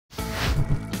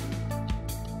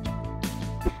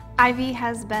Ivy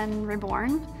has been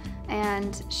reborn,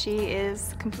 and she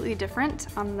is completely different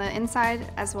on the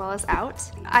inside as well as out.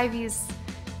 Ivy's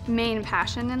main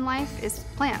passion in life is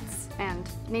plants and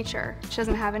nature. She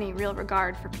doesn't have any real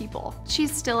regard for people. She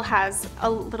still has a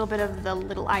little bit of the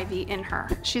little Ivy in her.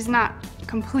 She's not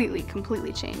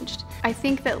completely changed. I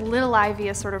think that little Ivy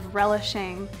is sort of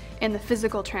relishing in the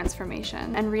physical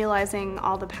transformation and realizing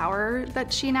all the power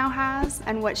that she now has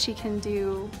and what she can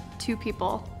do to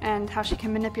people and how she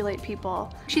can manipulate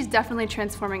people. She's definitely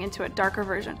transforming into a darker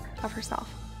version of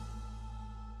herself.